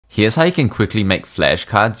Here's how you can quickly make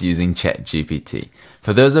flashcards using ChatGPT.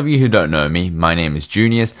 For those of you who don't know me, my name is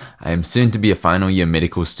Junius. I am soon to be a final year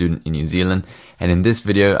medical student in New Zealand, and in this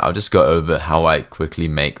video I'll just go over how I quickly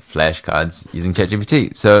make flashcards using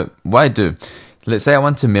ChatGPT. So what I do, let's say I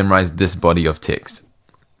want to memorize this body of text.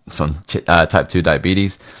 It's on type 2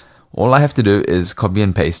 diabetes. All I have to do is copy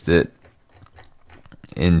and paste it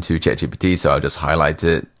into ChatGPT. So I'll just highlight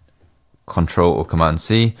it, Control or Command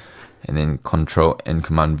C, and then Control and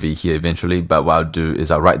Command V here eventually. But what I'll do is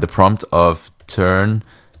I'll write the prompt of turn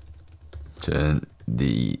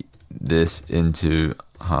this into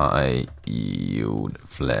high yield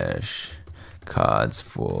flashcards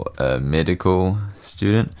for a medical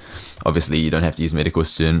student. Obviously you don't have to use medical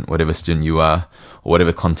student, whatever student you are or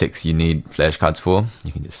whatever context you need flashcards for,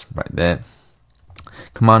 you can just write that.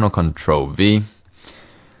 Command or Control V,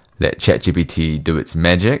 let ChatGPT do its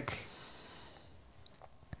magic,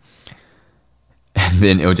 and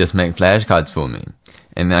then it'll just make flashcards for me.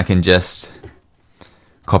 And then I can just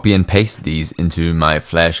copy and paste these into my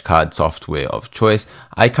flashcard software of choice.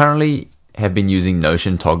 I currently have been using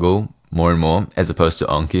Notion Toggle more and more as opposed to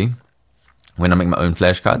Anki when I make my own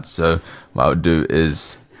flashcards. So what I would do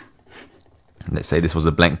is, let's say this was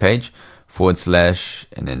a blank page, /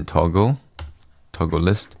 and then toggle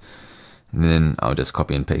list. And then I'll just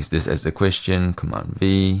copy and paste this as the question, Command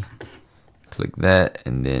V, click that,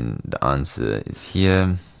 and then the answer is here,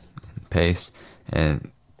 and paste.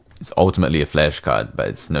 And it's ultimately a flashcard, but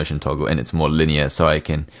it's Notion Toggle and it's more linear, so I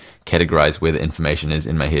can categorize where the information is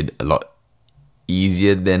in my head a lot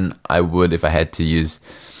easier than I would if I had to use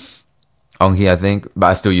Anki, I think. But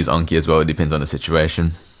I still use Anki as well, it depends on the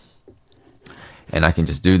situation. And I can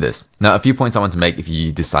just do this. Now, a few points I want to make if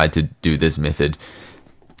you decide to do this method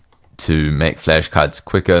to make flashcards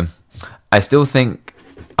quicker. I still think,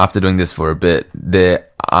 after doing this for a bit, there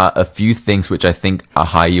are a few things which I think are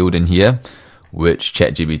high yield in here, which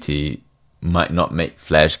ChatGPT might not make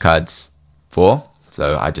flashcards for.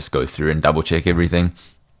 So I just go through and double check everything.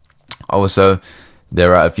 Also,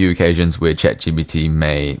 there are a few occasions where ChatGPT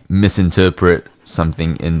may misinterpret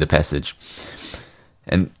something in the passage,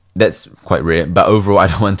 and that's quite rare. But overall, I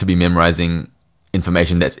don't want to be memorizing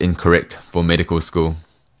information that's incorrect for medical school.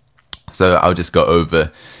 So I'll just go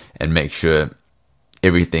over and make sure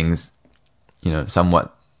everything's,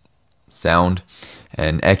 somewhat sound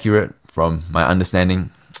and accurate from my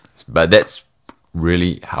understanding. But that's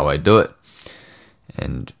really how I do it.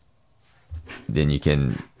 And then you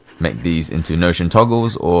can make these into Notion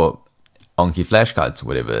toggles or Anki flashcards,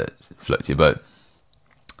 whatever floats your boat.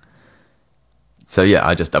 So yeah,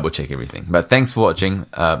 I just double check everything. But thanks for watching.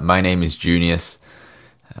 My name is Junius,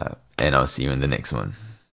 and I'll see you in the next one.